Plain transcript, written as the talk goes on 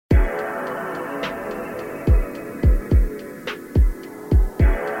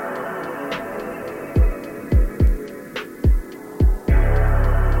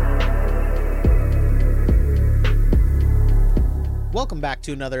Welcome back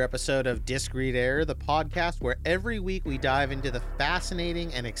to another episode of Discreet Air, the podcast where every week we dive into the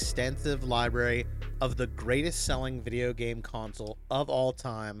fascinating and extensive library of the greatest selling video game console of all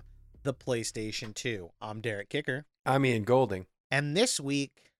time, the PlayStation 2. I'm Derek Kicker. I'm Ian Golding. And this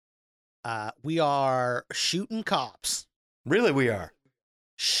week, we are shooting cops. Really, we are.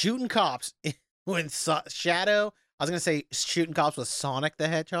 Shooting cops with Shadow. I was going to say shooting cops with Sonic the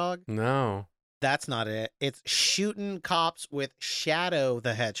Hedgehog. No. That's not it. It's shooting cops with Shadow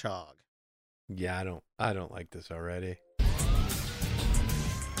the Hedgehog. Yeah, I don't like this already.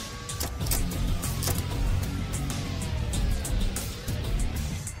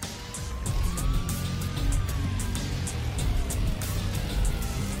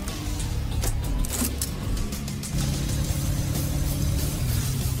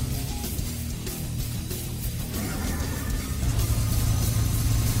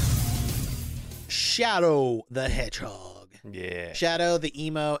 Shadow the Hedgehog. Yeah. Shadow the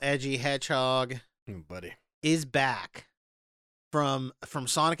emo, edgy hedgehog Buddy. is back from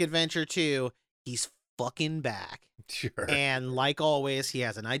Sonic Adventure 2. He's fucking back. Sure. And like always, he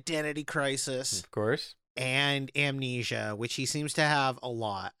has an identity crisis Of course. and amnesia, which he seems to have a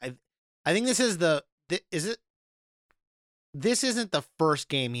lot. I think this is this isn't the first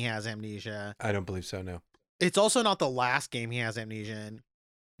game he has amnesia. I don't believe so, no. It's also not the last game he has amnesia in.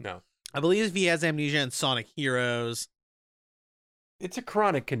 No. I believe he has amnesia in Sonic Heroes. It's a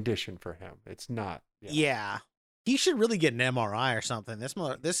chronic condition for him. It's not. Yeah. He should really get an MRI or something.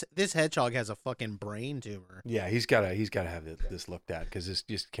 This hedgehog has a fucking brain tumor. Yeah, he's gotta have this looked at because this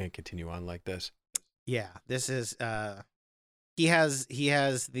just can't continue on like this. Yeah, this is he has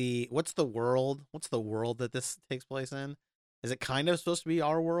the what's the world that this takes place in? Is it kind of supposed to be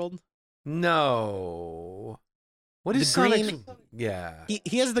our world? No. What is The Sonic? green- Yeah.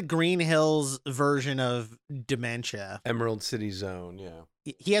 He has the Green Hills version of dementia. Emerald City Zone, yeah.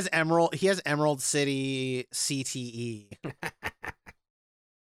 He has Emerald City CTE.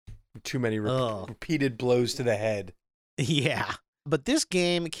 Too many Ugh. repeated blows to the head. Yeah. But this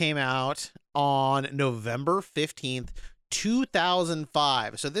game came out on November 15th,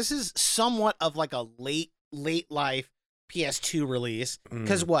 2005. So this is somewhat of like a late life PS2 release.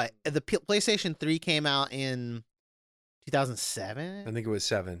 Because what? The PlayStation 3 came out in 2007? I think it was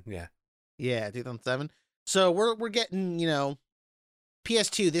 7, yeah. Yeah, 2007. So we're getting,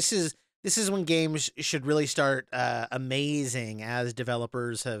 PS2. This is when games should really start amazing as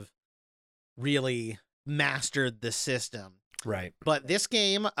developers have really mastered the system. Right. But this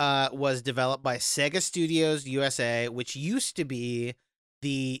game was developed by Sega Studios USA, which used to be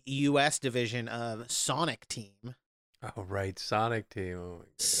the US division of Sonic Team. Oh, right. Sonic Team. Oh, my God.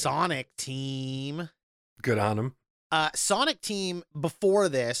 Sonic Team. Good on him. Sonic Team before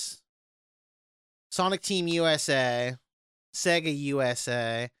this, Sonic Team USA, Sega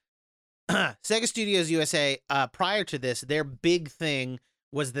USA, Sega Studios USA, prior to this, their big thing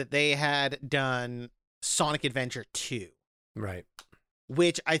was that they had done Sonic Adventure 2. Right.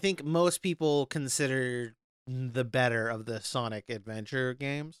 Which I think most people consider the better of the Sonic Adventure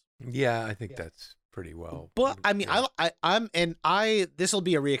games. Yeah, I think that's pretty well. But I mean, yeah. this will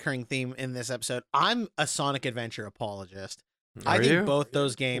be a reoccurring theme in this episode. I'm a Sonic Adventure apologist. Are I think you? both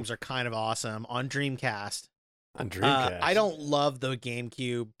those games are kind of awesome on Dreamcast. On Dreamcast. I don't love the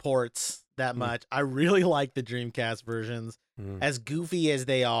GameCube ports that much. I really like the Dreamcast versions. As goofy as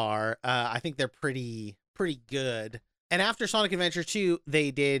they are, I think they're pretty good. And after Sonic Adventure 2,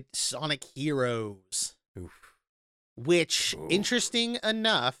 they did Sonic Heroes, Oof. which, Ooh. interesting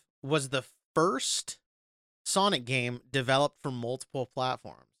enough, was the first Sonic game developed for multiple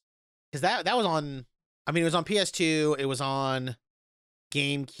platforms. Because that was on, it was on PS2, it was on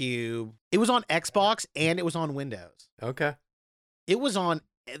GameCube, it was on Xbox, and it was on Windows. Okay.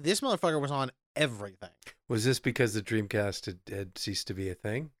 This motherfucker was on everything. Was this because the Dreamcast had ceased to be a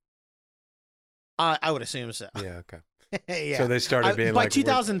thing? I would assume so. Yeah, okay. Yeah. So they started being by like...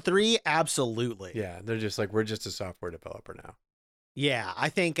 2003, absolutely. Yeah, they're just like, we're just a software developer now. Yeah, I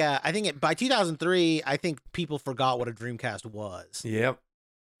think by 2003, I think people forgot what a Dreamcast was. Yep.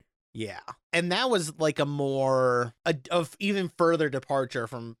 Yeah, and that was like of even further departure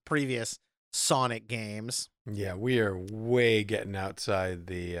from previous Sonic games. Yeah, we are way getting outside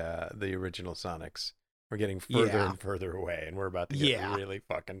the original Sonics. We're getting further and further away, and we're about to get really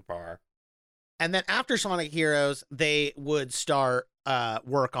fucking far. And then after Sonic Heroes, they would start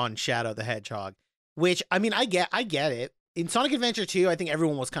work on Shadow the Hedgehog, which I get it. In Sonic Adventure 2, I think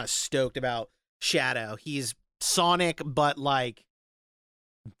everyone was kind of stoked about Shadow. He's Sonic, but like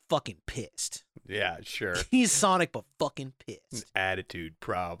fucking pissed. Yeah, sure. He's Sonic, but fucking pissed. Attitude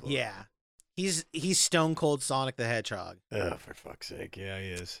problem. Yeah. He's Stone Cold Sonic the Hedgehog. Oh, for fuck's sake. Yeah, he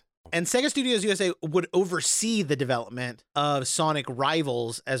is. And Sega Studios USA would oversee the development of Sonic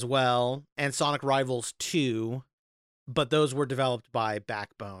Rivals as well, and Sonic Rivals 2, but those were developed by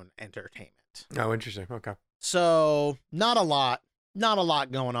Backbone Entertainment. Oh, interesting. Okay. So not a lot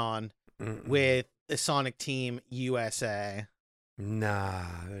going on with the Sonic Team USA. Nah,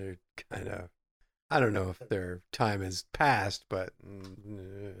 they're kind of, I don't know if their time has passed, but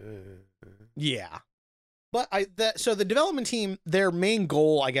yeah. But so the development team, their main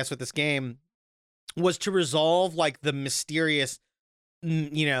goal, I guess, with this game was to resolve like the mysterious,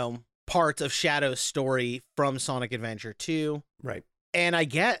 parts of Shadow's story from Sonic Adventure 2. Right.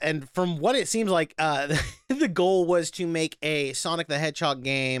 And from what it seems like, the goal was to make a Sonic the Hedgehog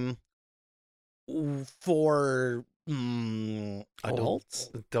game for adults?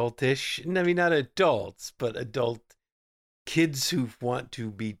 Adultish. I mean, not adults, but adult kids who want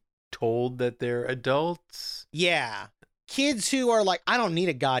to be told that they're adults. Yeah. Kids who are like, I don't need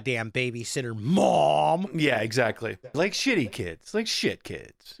a goddamn babysitter, Mom. Yeah, exactly. Like shitty kids. Like shit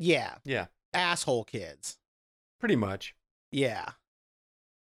kids. Yeah. Yeah. Asshole kids. Pretty much. Yeah.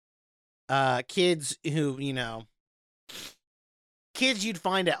 Kids who, kids you'd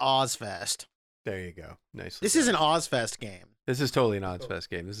find at Ozfest. There you go. Nice. This is an Ozfest game. This is totally an Ozfest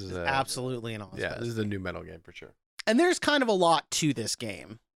game. This is absolutely an Ozfest. Yeah, this is a new metal game for sure. And there's kind of a lot to this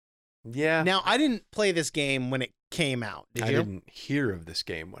game. Yeah. Now, I didn't play this game when it came out. Did you? I didn't hear of this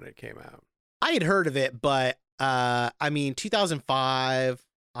game when it came out. I had heard of it, but 2005,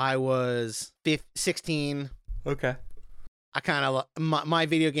 I was 16. Okay. I kind of my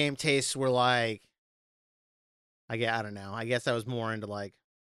video game tastes were like, I don't know. I guess I was more into like,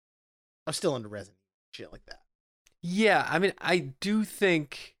 I was still into Resident Evil, shit like that. Yeah, I mean, I do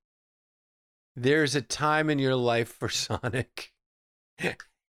think there's a time in your life for Sonic,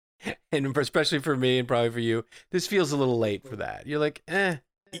 and especially for me and probably for you, this feels a little late for that. You're like, yeah,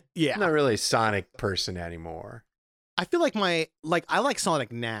 I'm not really a Sonic person anymore. I feel like I like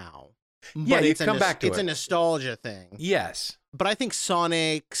Sonic now. Yeah, you come back to it. It's a nostalgia thing. Yes. But I think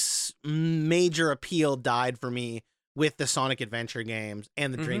Sonic's major appeal died for me with the Sonic Adventure games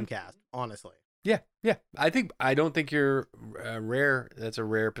and the Dreamcast, honestly. Yeah. I don't think you're rare. That's a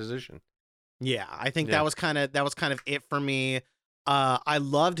rare position. Yeah, I think that was kind of it for me. I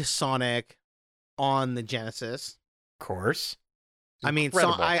loved Sonic on the Genesis. Of course. I mean,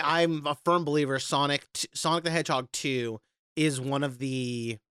 I'm a firm believer Sonic the Hedgehog 2 is one of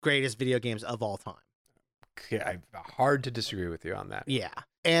the greatest video games of all time. Okay, hard to disagree with you on that. Yeah.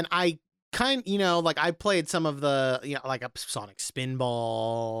 And I I played some of the, like a Sonic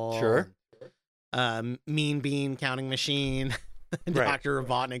Spinball. Sure. Mean Bean Counting Machine, Right. Dr.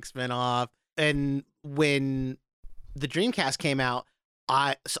 Robotnik spinoff. And when the Dreamcast came out,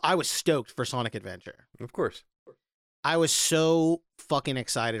 I was stoked for Sonic Adventure. Of course. I was so fucking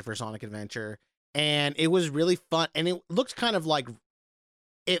excited for Sonic Adventure, and it was really fun. And it looked kind of like,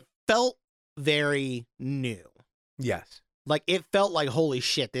 it felt very new. Yes. Like, it felt like, holy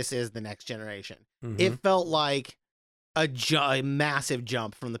shit, this is the next generation. Mm-hmm. It felt like a massive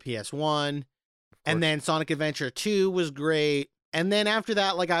jump from the PS1. And then Sonic Adventure 2 was great. And then after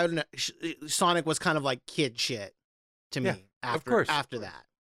that, like, I don't know, Sonic was kind of like kid shit to me after that.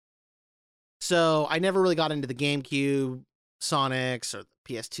 So I never really got into the GameCube Sonics or the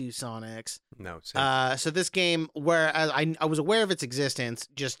PS2 Sonics. No. Same. So this game, whereas I was aware of its existence,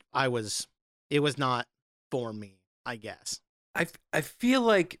 it was not for me, I guess. I feel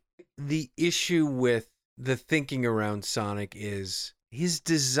like the issue with the thinking around Sonic is his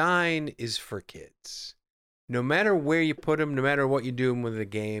design is for kids. No matter where you put him, no matter what you do with the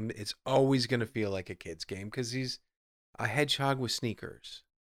game, it's always going to feel like a kid's game because he's a hedgehog with sneakers.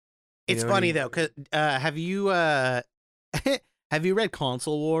 It's funny though, cause have you read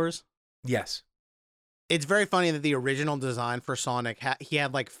Console Wars? Yes. It's very funny that the original design for Sonic, he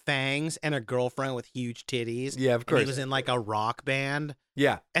had like fangs and a girlfriend with huge titties. Yeah, of course. He was in like a rock band.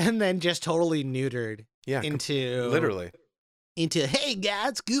 Yeah. And then just totally neutered. Yeah. Literally. Into, hey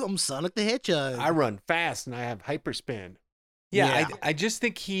guys, I'm Sonic the Hedgehog. I run fast and I have hyperspin. Yeah. I just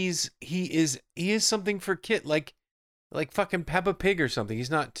think he is something for kid, like fucking Peppa Pig or something. He's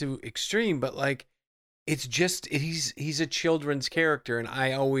not too extreme, but like, it's just, he's a children's character. And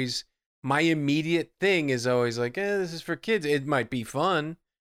my immediate thing is always like, this is for kids. It might be fun,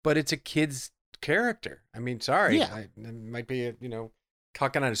 but it's a kid's character. I mean, sorry. Yeah. It might be,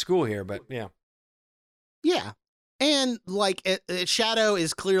 cocking out of school here, but yeah. Yeah. And like Shadow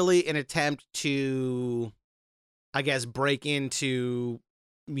is clearly an attempt to, I guess, break into,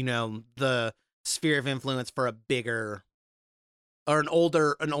 the sphere of influence for a bigger or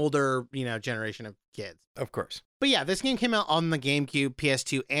an older, generation of kids. Of course. But yeah, this game came out on the GameCube,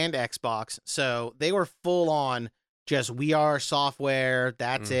 PS2, and Xbox. So they were full on just we are software.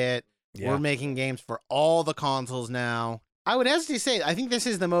 That's it. Yeah. We're making games for all the consoles now. I would hesitate to say, I think this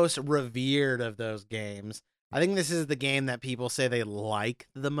is the most revered of those games. I think this is the game that people say they like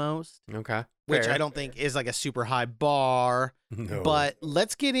the most. Okay. Which I don't think is like a super high bar. No. But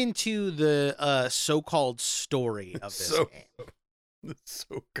let's get into the so-called story of this game. The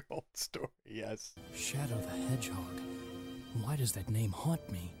so-called story, yes. Shadow the Hedgehog. Why does that name haunt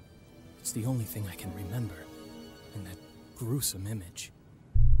me? It's the only thing I can remember. And that gruesome image.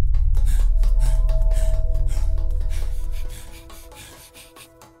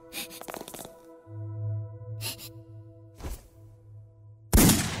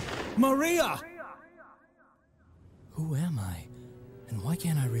 Maria! Who am I? And why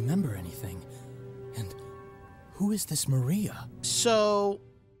can't I remember anything? And who is this Maria? So,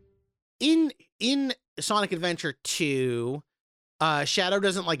 in Sonic Adventure 2, Shadow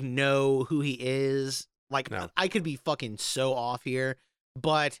doesn't like know who he is. Like, no. I could be fucking so off here,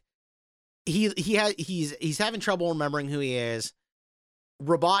 but he's having trouble remembering who he is.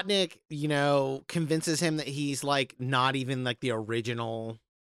 Robotnik, convinces him that he's like not even like the original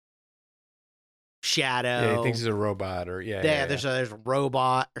Shadow. Yeah, he thinks he's a robot or there's a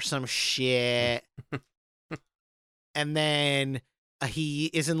robot or some shit. And then he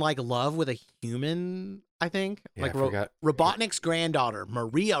is in like love with a human, I think. Yeah, like Robotnik's granddaughter,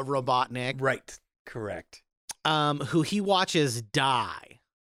 Maria Robotnik. Right. Correct. Who he watches die.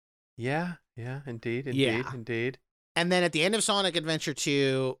 Yeah, indeed. And then at the end of Sonic Adventure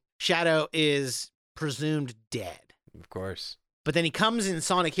 2, Shadow is presumed dead. Of course. But then he comes in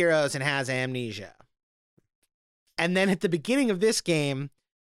Sonic Heroes and has amnesia. And then at the beginning of this game,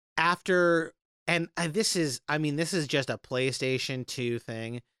 this is just a PlayStation 2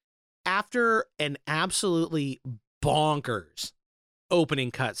 thing. After an absolutely bonkers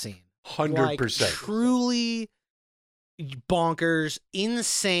opening cutscene. 100%. Like, truly bonkers,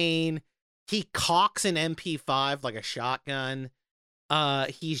 insane. He cocks an MP5 like a shotgun.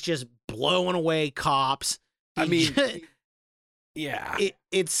 He's just blowing away cops. Yeah.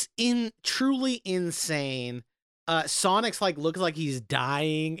 It's truly insane. Sonic's like looks like he's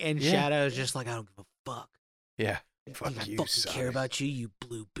dying, and Shadow's just like, I don't give a fuck. Yeah. Fuck you, I fucking care about you, you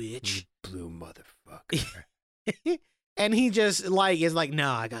blue bitch. You blue motherfucker. And he just like is like, no,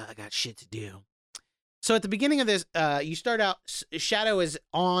 I got shit to do. So at the beginning of this, you start out. Shadow is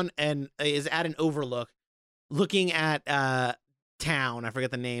at an overlook, looking at town. I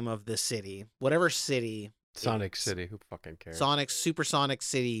forget the name of the city. Whatever city. Sonic City. Who fucking cares? Supersonic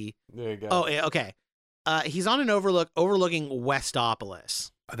City. There you go. Oh, yeah, okay. He's on an overlooking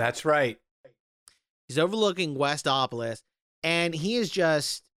Westopolis. That's right. He's overlooking Westopolis, and he is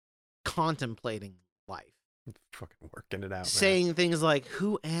just contemplating life. Fucking working it out, saying things like,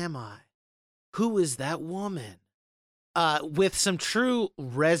 who am I? Who is that woman? With some true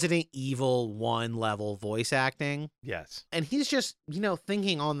Resident Evil 1 level voice acting. Yes. And he's just,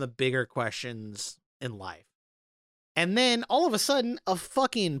 thinking on the bigger questions in life. And then all of a sudden, a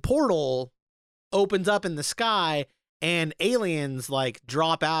fucking portal opens up in the sky and aliens like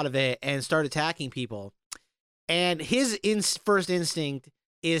drop out of it and start attacking people. And his first instinct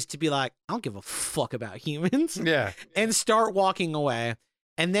is to be like, I don't give a fuck about humans. Yeah. And start walking away.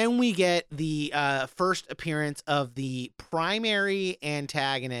 And then we get the first appearance of the primary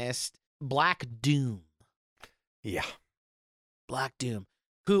antagonist, Black Doom. Yeah. Black Doom,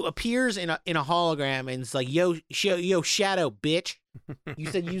 who appears in a hologram and is like, yo, Shadow, bitch. You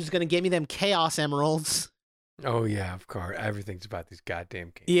said you was going to give me them Chaos Emeralds. Oh, yeah, of course. Everything's about these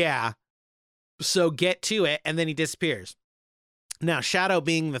goddamn games. Yeah. So get to it, and then he disappears. Now, Shadow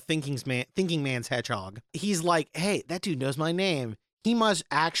being the thinking man's hedgehog, he's like, hey, that dude knows my name. He must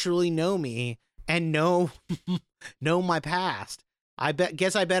actually know me and know my past.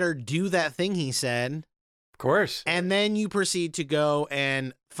 Guess I better do that thing he said. Of course. And then you proceed to go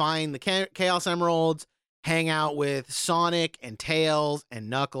and find the Chaos Emeralds, hang out with Sonic and Tails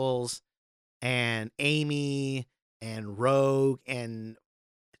and Knuckles and Amy and Rogue and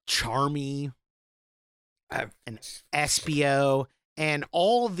Charmy and Espio and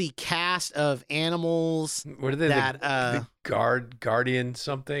all the cast of animals. What are they? The Guardian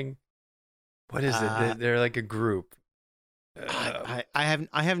something? What is it? They're like a group. I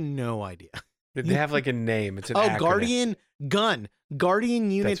have no idea. They have like a name. It's an acronym.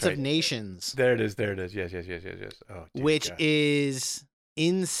 Guardian Units of Nations. There it is. Yes. Oh, which God. Is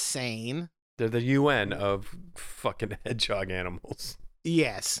insane. They're the UN of fucking hedgehog animals.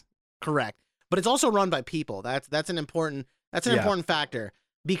 Yes, correct. But it's also run by people. That's an important That's an important factor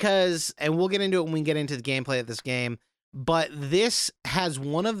because, and we'll get into it when we get into the gameplay of this game, but this game has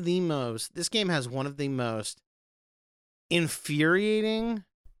one of the most infuriating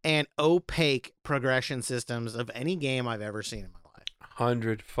and opaque progression systems of any game I've ever seen in my life.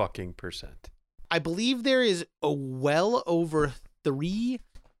 100%. I believe there is well over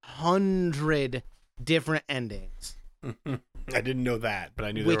 300 different endings. I didn't know that, but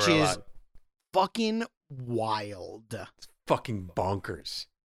I knew there were a lot. Which is fucking wild. It's fucking bonkers.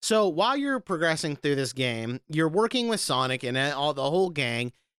 So while you're progressing through this game, you're working with Sonic and the whole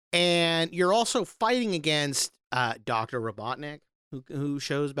gang, and you're also fighting against Dr. Robotnik, who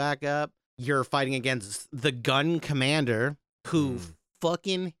shows back up. You're fighting against the gun commander, who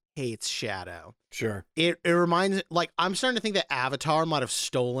fucking hates Shadow. Sure. It reminds, like, I'm starting to think that Avatar might have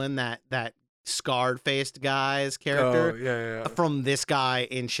stolen that scarred-faced guy's character from this guy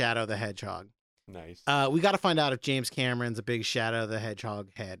in Shadow the Hedgehog. Nice. We got to find out if James Cameron's a big Shadow the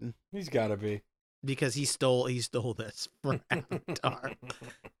Hedgehog head. He's got to be. Because he stole this from Avatar.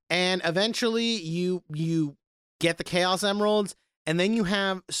 And eventually you get the Chaos Emeralds, and then you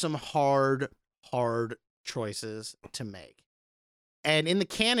have some hard choices to make. And in the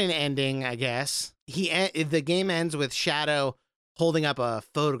canon ending, I guess, the game ends with Shadow holding up a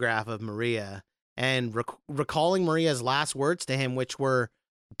photograph of Maria and recalling Maria's last words to him, which were,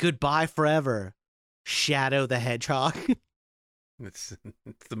 "Goodbye forever, Shadow the Hedgehog." It's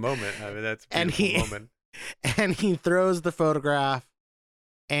the moment. I mean, that's a beautiful moment. And he throws the photograph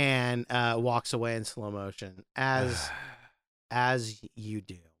and walks away in slow motion, as you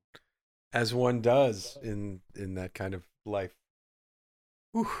do. As one does in that kind of life.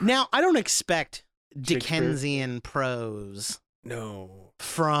 Now, I don't expect Dickensian prose. No.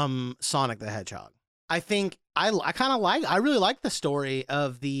 From Sonic the Hedgehog. I think I really like the story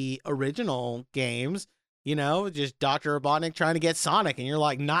of the original games. You know, just Dr. Robotnik trying to get Sonic, and you're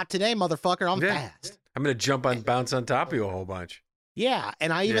like, "Not today, motherfucker! I'm fast. I'm gonna bounce on top of you a whole bunch." Yeah,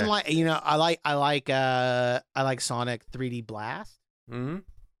 and I even like, you know, I like Sonic 3D Blast. Mm-hmm.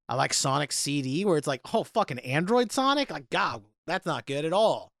 I like Sonic CD, where it's like, "Oh, fucking Android Sonic!" Like, God, that's not good at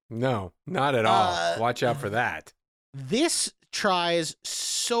all. No, not at all. Watch out for that. This tries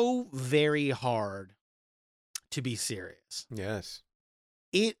so very hard to be serious. Yes.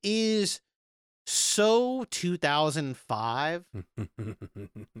 It is so 2005.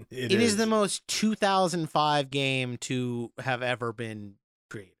 It is the most 2005 game to have ever been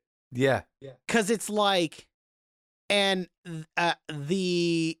created. Yeah. Because it's like, and I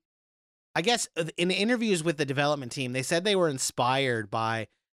guess in interviews with the development team, they said they were inspired by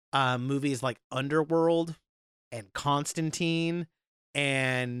movies like Underworld and Constantine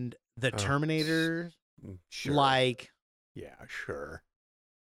and the Terminator. Sure. Like, yeah, sure.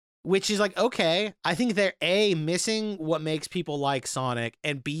 Which is like, okay, I think they're A, missing what makes people like Sonic,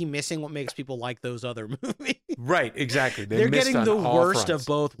 and B, missing what makes people like those other movies. Right, exactly. They're getting the worst of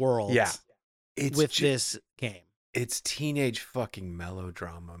both worlds. Yeah. With this game. It's teenage fucking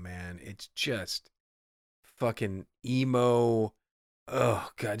melodrama, man. It's just fucking emo. Oh,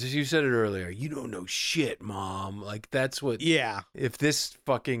 God, just you said it earlier. You don't know shit, Mom. Like, that's what. Yeah. If this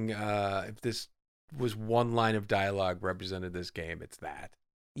was one line of dialogue represented this game, it's that.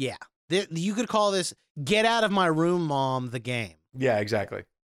 Yeah. You could call this "Get Out of My Room, Mom," the game. Yeah, exactly.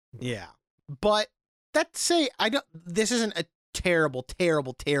 Yeah. But this isn't a terrible,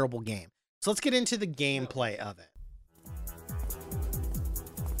 terrible, terrible game. So let's get into the gameplay of it.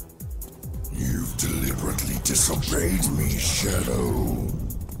 You've deliberately disobeyed me, Shadow.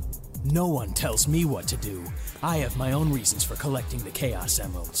 No one tells me what to do. I have my own reasons for collecting the Chaos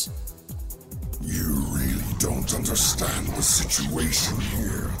Emeralds. You really don't understand the situation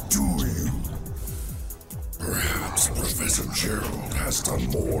here, do you? Perhaps Professor Gerald has done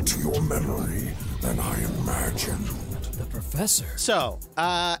more to your memory than I imagined. The Professor? So,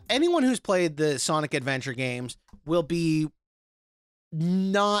 anyone who's played the Sonic Adventure games will be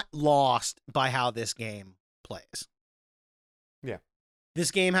not lost by how this game plays. Yeah.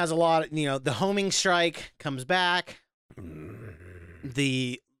 This game has a lot of, the homing strike comes back.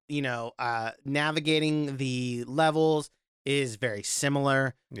 The, navigating the levels is very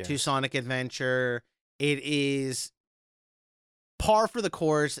similar to Sonic Adventure. It is par for the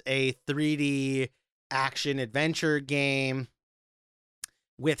course, a 3D action adventure game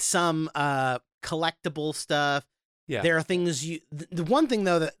with some collectible stuff. Yeah. There are things the one thing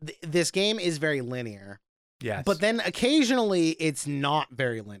though, that this game is very linear. Yes. But then occasionally it's not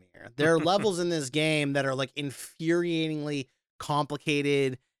very linear. There are levels in this game that are like infuriatingly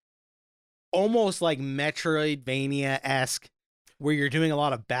complicated, almost like Metroidvania-esque, where you're doing a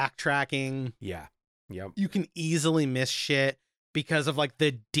lot of backtracking. Yeah. Yep. You can easily miss shit because of like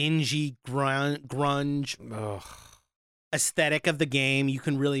the dingy grunge aesthetic of the game. You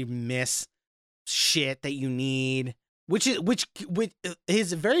can really miss shit that you need, which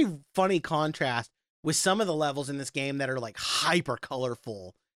is a very funny contrast with some of the levels in this game that are like hyper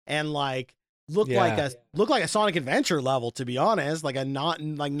colorful and like look like a Sonic Adventure level, to be honest, like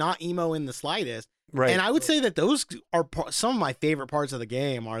not emo in the slightest. Right. And I would say that those are some of my favorite parts of the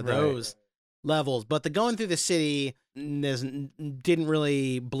game are those levels, but the going through the city didn't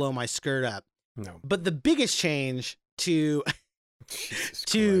really blow my skirt up. No. But the biggest change to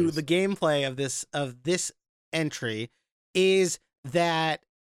the gameplay of this entry is that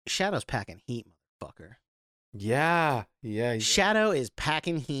Shadow's packing heat, motherfucker. Yeah. Shadow is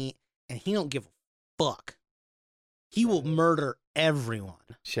packing heat, and he don't give a fuck. He will murder everyone.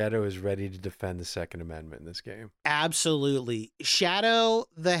 Shadow is ready to defend the Second Amendment in this game. Absolutely. Shadow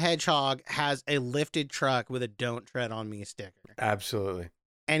the Hedgehog has a lifted truck with a "Don't Tread on Me" sticker. Absolutely.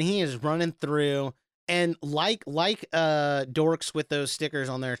 And he is running through, and like dorks with those stickers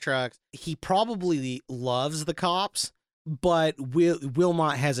on their trucks, he probably loves the cops, but will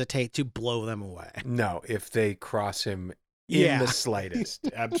not hesitate to blow them away. No, if they cross him in the slightest.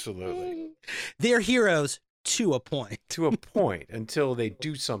 Absolutely. They're heroes to a point. To a point, until they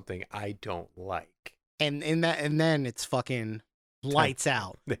do something I don't like. And then it's fucking lights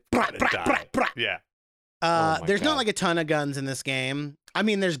out. They've gotta die. Yeah. There's not like a ton of guns in this game. I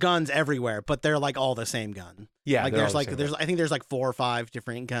mean, there's guns everywhere, but they're like all the same gun. Yeah, like I think there's like 4 or 5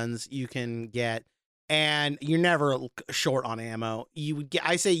 different guns you can get, and you're never short on ammo.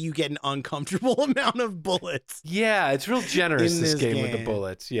 I say you get an uncomfortable amount of bullets. Yeah, it's real generous this game with the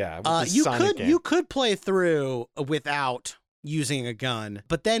bullets. Yeah, you could play through without using a gun,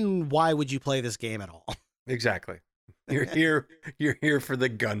 but then why would you play this game at all? Exactly. You're here for the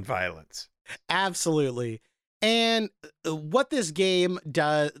gun violence. Absolutely. And what this game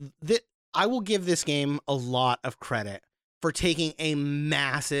does, I will give this game a lot of credit for taking a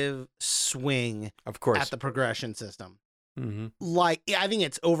massive swing, of course, at the progression system. Mm-hmm. Like, I think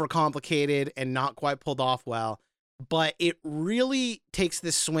it's overcomplicated and not quite pulled off well, but it really takes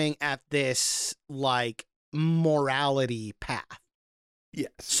this swing at this like morality path.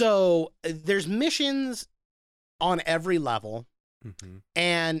 Yes. So there's missions on every level. Mm-hmm.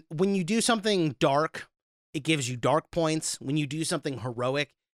 And when you do something dark, it gives you dark points. When you do something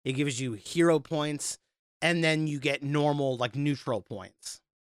heroic, it gives you hero points. And then you get normal, like neutral points.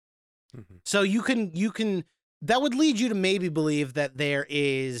 Mm-hmm. So you can, that would lead you to maybe believe that there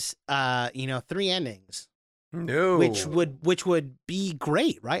is, 3 endings. No. Which would be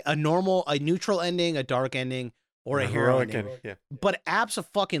great, right? A neutral ending, a dark ending, or a hero ending. Yeah. But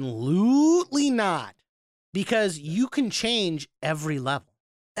absolutely not. Because you can change every level.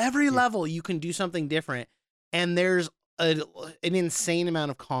 Every level you can do something different, and there's an insane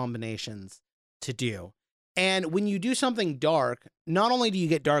amount of combinations to do. And when you do something dark, not only do you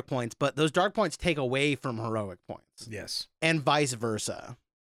get dark points, but those dark points take away from heroic points. Yes. And vice versa.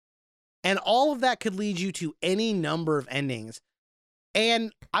 And all of that could lead you to any number of endings.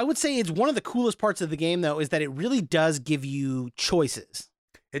 And I would say it's one of the coolest parts of the game, though, is that it really does give you choices.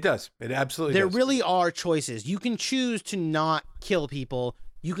 It does. It absolutely does. There does. really are choices. You can choose to not kill people.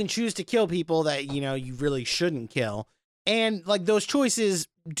 You can choose to kill people that, you really shouldn't kill. And like those choices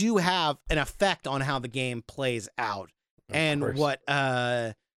do have an effect on how the game plays out and what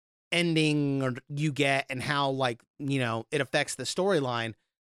ending you get and how it affects the storyline.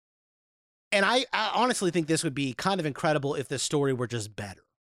 And I honestly think this would be kind of incredible if the story were just better.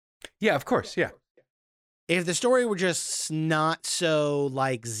 Yeah, of course. Yeah. If the story were just not so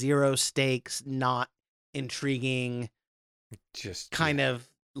like zero stakes, not intriguing, just kind of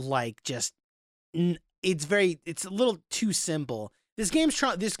like just it's a little too simple. This game's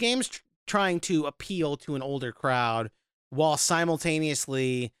trying to appeal to an older crowd while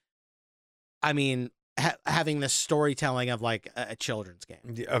simultaneously, having the storytelling of like a children's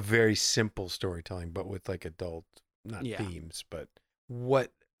game. A very simple storytelling, but with like adult, not themes, but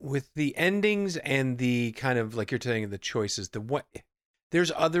with the endings and the kind of like you're saying the choices,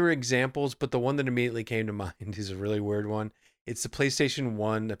 there's other examples, but the one that immediately came to mind is a really weird one. It's the PlayStation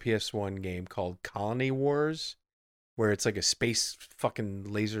 1, a PS1 game called Colony Wars, where it's like a space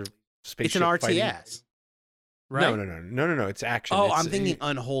fucking laser spaceship. It's an RTS, fighting. right? No. It's action. Oh, I'm thinking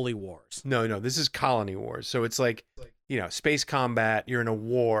Unholy Wars. No. This is Colony Wars. So it's like, space combat. You're in a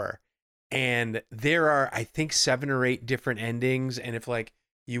war, and there are, I think, 7 or 8 different endings. And if like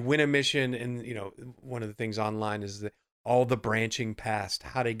you win a mission, and one of the things online is all the branching past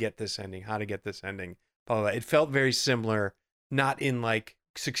how to get this ending, blah, blah, blah. It felt very similar. Not in like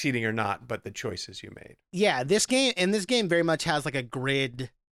succeeding or not, but the choices you made. Yeah, this game very much has like a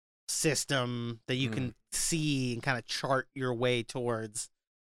grid system that you can see and kind of chart your way towards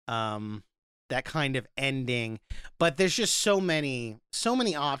that kind of ending. But there's just so many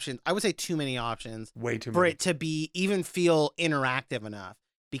options. I would say too many options. Way too for many. it to be even feel interactive enough,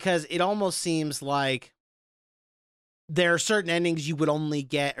 because it almost seems like there are certain endings you would only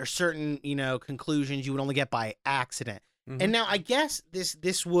get, or certain, conclusions you would only get by accident. Mm-hmm. And now I guess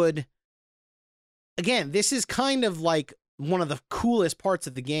this would, again, this is kind of like one of the coolest parts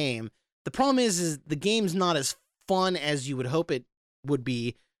of the game. The problem is the game's not as fun as you would hope it would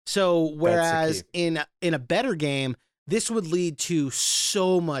be. So whereas in a better game, this would lead to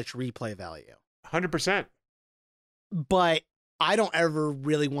so much replay value. 100%. But I don't ever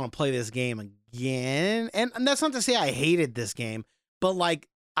really want to play this game again. And that's not to say I hated this game, but like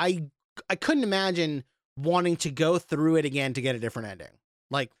I couldn't imagine wanting to go through it again to get a different ending.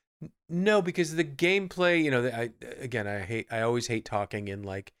 Like, no, because the gameplay, I always hate talking in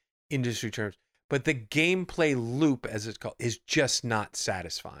like industry terms, but the gameplay loop, as it's called, is just not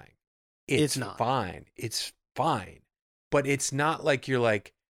satisfying. It's not fine. It's fine. But it's not like you're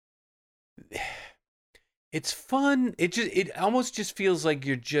like, it's fun. It almost just feels like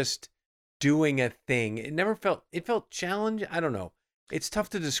you're just doing a thing. It felt challenging. I don't know. It's tough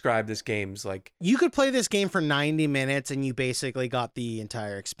to describe this game's like. You could play this game for 90 minutes and you basically got the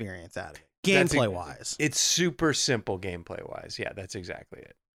entire experience out of it. Gameplay wise. It's super simple gameplay wise. Yeah, that's exactly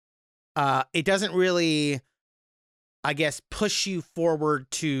it. It doesn't really, I guess, push you forward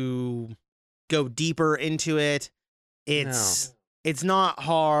to go deeper into it. It's not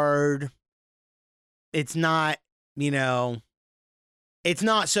hard. It's not, it's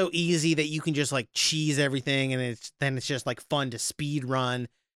not so easy that you can just like cheese everything and it's just like fun to speed run.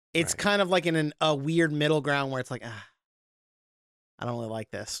 It's kind of like in a weird middle ground where it's like, I don't really like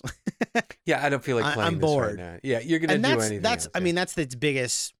this. Yeah, I don't feel like playing I'm this bored. right now. Yeah, you're gonna do anything. That's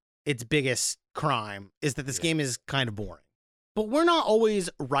its biggest crime is that this game is kind of boring. But we're not always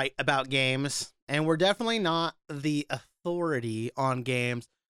right about games, and we're definitely not the authority on games.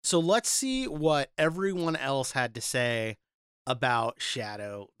 So let's see what everyone else had to say about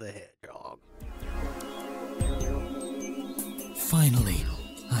Shadow the Hedgehog. Finally,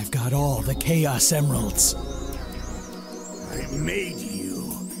 I've got all the Chaos Emeralds. I made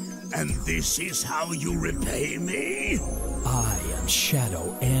you, and this is how you repay me? I am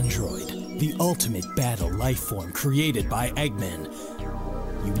Shadow Android, the ultimate battle life form created by Eggman.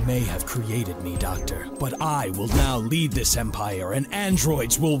 You may have created me, Doctor, but I will now lead this empire and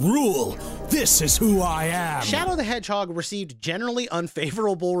androids will rule. This is who I am. Shadow the Hedgehog received generally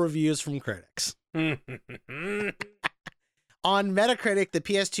unfavorable reviews from critics. On Metacritic, the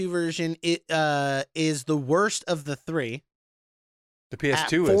PS2 version is the worst of the three. The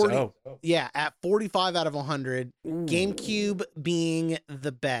PS2 Yeah, at 45 out of 100. Ooh. GameCube being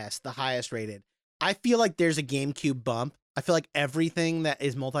the best, the highest rated. I feel like there's a GameCube bump. I feel like everything that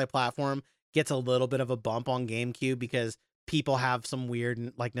is multi-platform gets a little bit of a bump on GameCube because people have some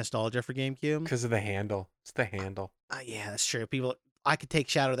weird like nostalgia for GameCube. Because of the handle. It's the handle. Yeah, that's true. I could take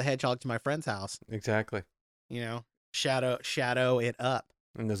Shadow the Hedgehog to my friend's house. Exactly. Shadow it up.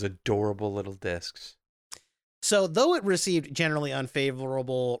 And those adorable little discs. So, though it received generally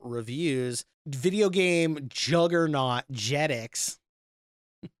unfavorable reviews, video game juggernaut Jetix.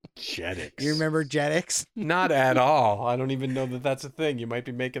 Jetix. You remember Jetix? Not at all. I don't even know that that's a thing. You might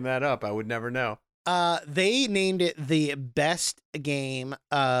be making that up. I would never know. They named it the best game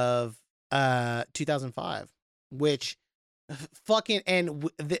of 2005, which fucking, and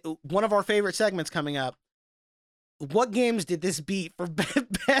one of our favorite segments coming up. What games did this beat for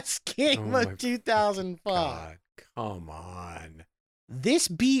best game of 2005? God, come on. This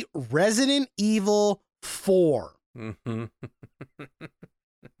beat Resident Evil 4. Mm-hmm.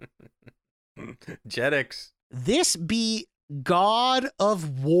 Jetix. This beat God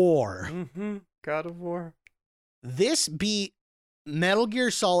of War. Mm-hmm. God of War. This beat Metal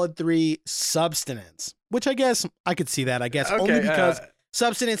Gear Solid 3 Substance, which I guess I could see that, Okay, only because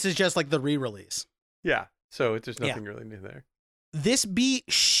Substance is just like the re-release. Yeah. So there's nothing really new there. This beat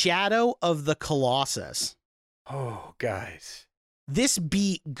Shadow of the Colossus. Oh, guys. This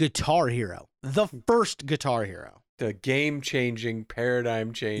beat Guitar Hero. The first Guitar Hero. The game-changing,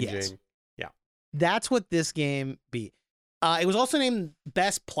 paradigm-changing. Yes. Yeah. That's what this game beat. It was also named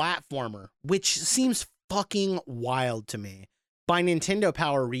Best Platformer, which seems fucking wild to me, by Nintendo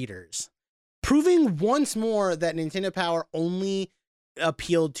Power readers. Proving once more that Nintendo Power only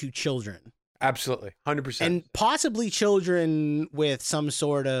appealed to children. Absolutely. 100%. And possibly children with some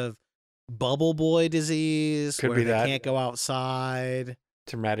sort of bubble boy disease. Could where be they that. Can't go outside.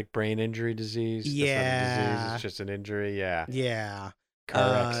 Traumatic brain injury disease. Yeah. That's not a disease. It's just an injury. Yeah. Yeah.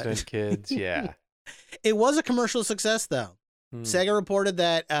 Car accident kids. Yeah. It was a commercial success, though. Sega reported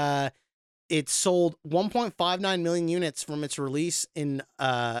that it sold 1.59 million units from its release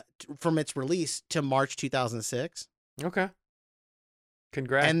to March 2006. Okay.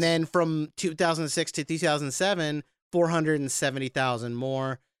 Congrats. And then from 2006 to 2007, 470,000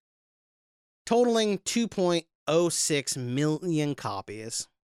 more, totaling 2.06 million copies.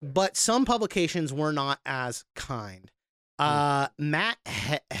 But some publications were not as kind. Matt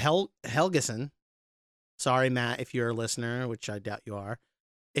Helgeson, sorry, Matt, if you're a listener, which I doubt you are,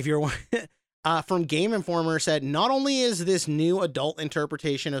 if you're from Game Informer, said, not only is this new adult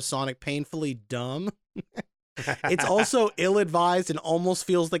interpretation of Sonic painfully dumb, it's also ill-advised and almost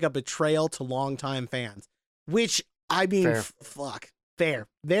feels like a betrayal to longtime fans. Which, I mean, fair. Fuck. Fair.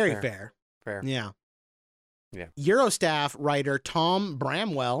 Very fair. Fair. Yeah. Yeah. Eurostaff writer Tom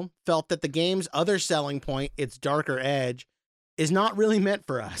Bramwell felt that the game's other selling point, its darker edge, is not really meant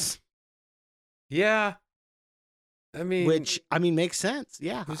for us. Yeah. I mean, makes sense.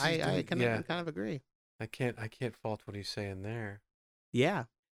 Yeah, I kind of agree. I can't fault what he's saying there. Yeah.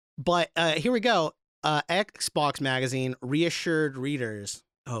 But here we go. Xbox Magazine reassured readers,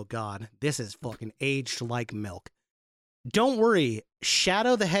 oh God, this is fucking aged like milk. Don't worry,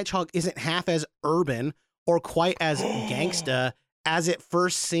 Shadow the Hedgehog isn't half as urban or quite as gangsta as it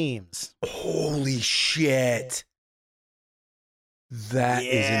first seems. Holy shit. That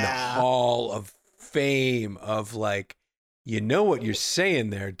is in the Hall of Fame of like, you know what you're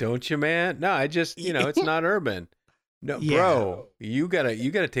saying there, don't you, man? No, I just, it's not urban. No, bro, you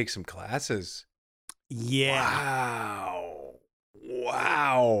gotta take some classes. Yeah.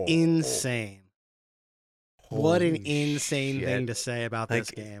 Wow. Insane. What an insane shit. thing to say about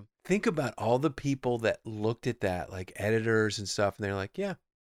this game. Think about all the people that looked at that, like editors and stuff, and they're like, yeah,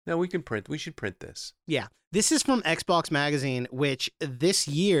 no, we should print this. Yeah. This is from Xbox Magazine, which this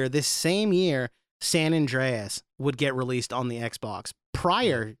same year, San Andreas would get released on the Xbox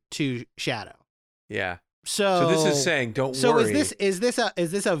prior to Shadow. Yeah. So this is saying, don't So worry. is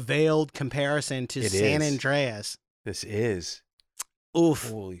this a veiled comparison to San Andreas? This is. Oof.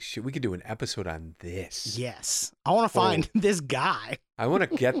 Holy shit. We could do an episode on this. Yes. I want to find this guy. I want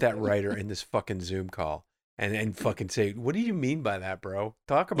to get that writer in this fucking Zoom call and fucking say, what do you mean by that, bro?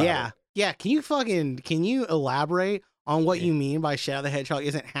 Talk about it. Yeah. Can you elaborate on what you mean by Shadow the Hedgehog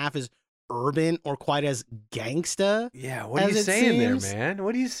isn't half as urban or quite as gangsta? Yeah. What are you saying there, man?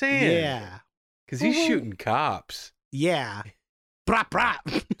 What are you saying? Yeah. Because he's shooting cops. Yeah. Brap,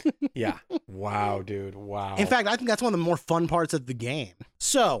 brap. Yeah. Wow, dude. Wow. In fact, I think that's one of the more fun parts of the game.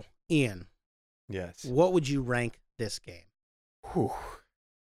 So, Ian. Yes. What would you rank this game? Whew. All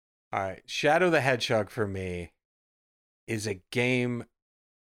right. Shadow the Hedgehog for me is a game.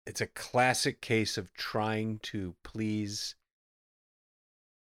 It's a classic case of trying to please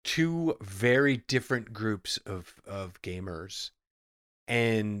two very different groups of gamers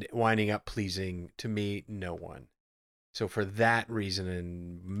and winding up pleasing, to me, no one. So for that reason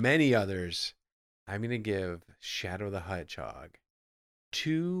and many others, I'm going to give Shadow the Hedgehog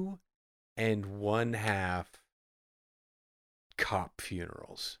 2.5 cop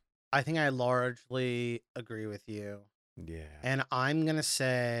funerals. I think I largely agree with you. Yeah. And I'm going to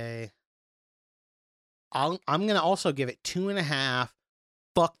say, I'm going to also give it 2.5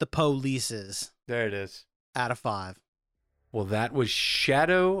 fuck the polices. There it is. Out of 5. Well, that was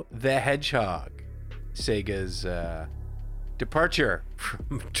Shadow the Hedgehog, Sega's departure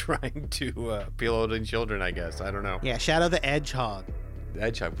from trying to appeal to children, I guess. I don't know. Yeah, Shadow the Hedgehog.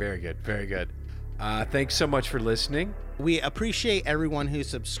 Hedgehog, very good, very good. Thanks so much for listening. We appreciate everyone who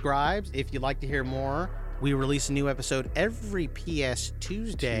subscribes. If you'd like to hear more, we release a new episode every PS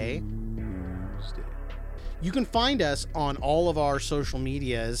Tuesday. You can find us on all of our social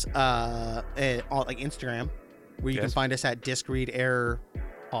medias, like Instagram, where you can find us at Disc Read Error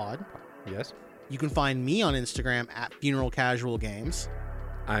Pod. Yes. You can find me on Instagram at Funeral Casual Games.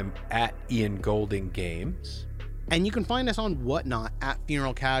 I'm at Ian Golding Games. And you can find us on Whatnot at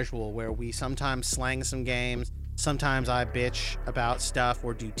Funeral Casual, where we sometimes slang some games. Sometimes I bitch about stuff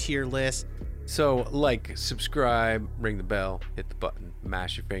or do tier lists. So, like, subscribe, ring the bell, hit the button,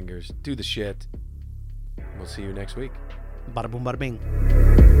 mash your fingers, do the shit. We'll see you next week. Bada boom, bada bing.